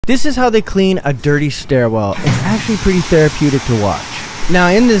This is how they clean a dirty stairwell. It's actually pretty therapeutic to watch. Now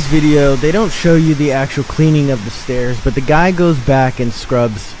in this video, they don't show you the actual cleaning of the stairs, but the guy goes back and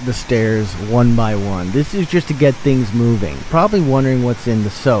scrubs the stairs one by one. This is just to get things moving. Probably wondering what's in the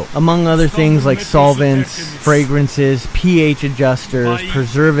soap. Among other things like solvents, fragrances, pH adjusters,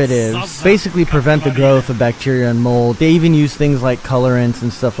 preservatives, basically prevent the growth of bacteria and mold. They even use things like colorants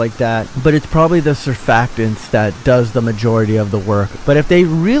and stuff like that, but it's probably the surfactants that does the majority of the work. But if they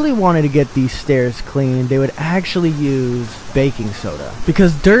really wanted to get these stairs clean, they would actually use baking soda,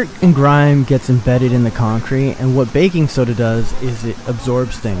 because dirt and grime gets embedded in the concrete, and what baking soda does is it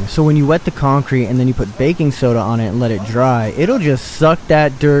absorbs things. So when you wet the concrete and then you put baking soda on it and let it dry, it'll just suck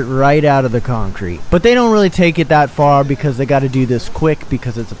that dirt right out of the concrete. But they don't really take it that far because they got to do this quick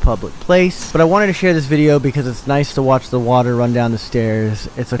because it's a public place. But I wanted to share this video because it's nice to watch the water run down the stairs.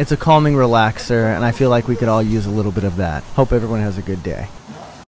 It's a calming relaxer, and I feel like we could all use a little bit of that. Hope everyone has a good day.